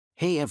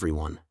Hey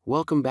everyone,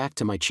 welcome back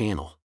to my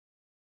channel.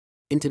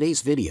 In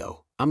today's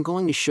video, I'm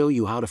going to show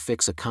you how to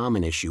fix a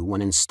common issue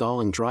when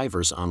installing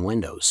drivers on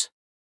Windows.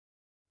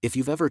 If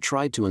you've ever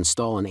tried to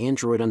install an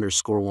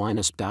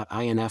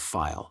Android_Windows.inf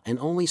file and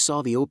only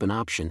saw the open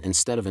option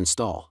instead of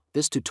install,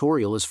 this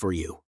tutorial is for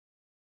you.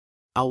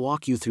 I'll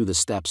walk you through the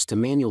steps to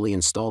manually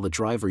install the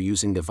driver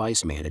using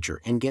Device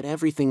Manager and get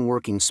everything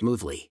working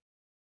smoothly.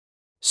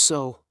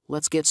 So,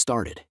 let's get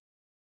started.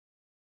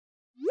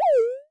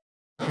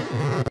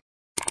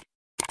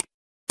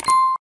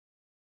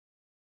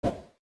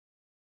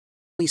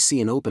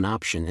 See an open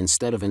option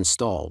instead of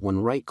install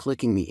when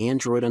right-clicking the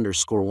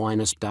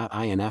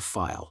Android_Windows.inf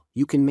file,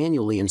 you can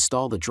manually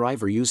install the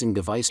driver using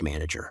Device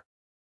Manager.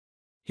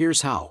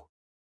 Here's how.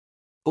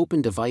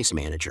 Open Device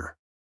Manager.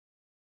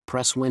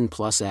 Press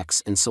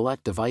Win+X and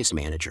select Device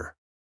Manager.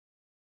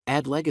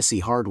 Add legacy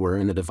hardware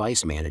in the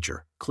Device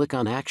Manager, click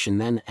on Action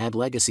then Add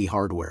legacy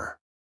hardware.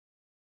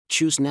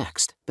 Choose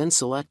Next, then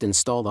select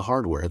Install the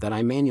hardware that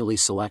I manually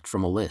select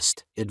from a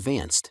list,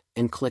 Advanced,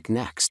 and click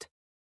Next.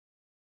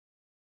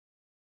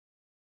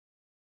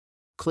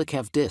 Click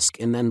Have Disk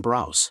and then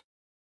Browse.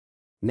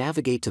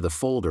 Navigate to the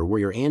folder where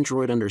your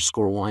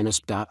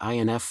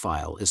Android_Windows.inf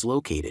file is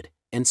located,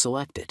 and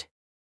select it.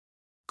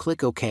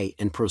 Click OK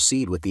and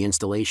proceed with the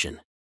installation.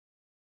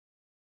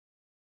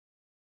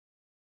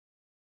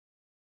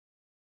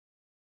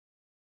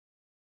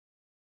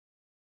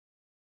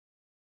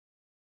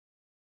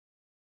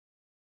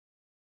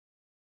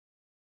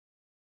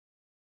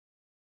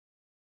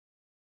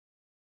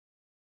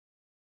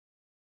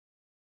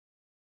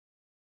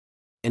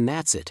 And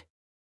that's it.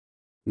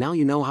 Now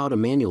you know how to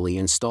manually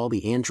install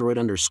the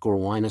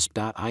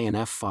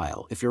Android_Windows.inf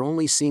file if you're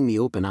only seeing the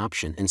open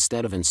option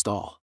instead of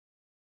install.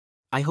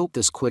 I hope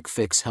this quick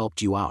fix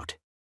helped you out.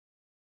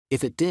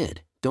 If it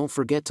did, don't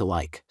forget to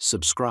like,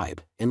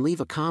 subscribe, and leave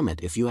a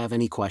comment if you have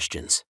any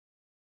questions.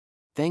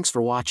 Thanks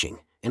for watching,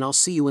 and I'll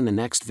see you in the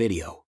next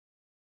video.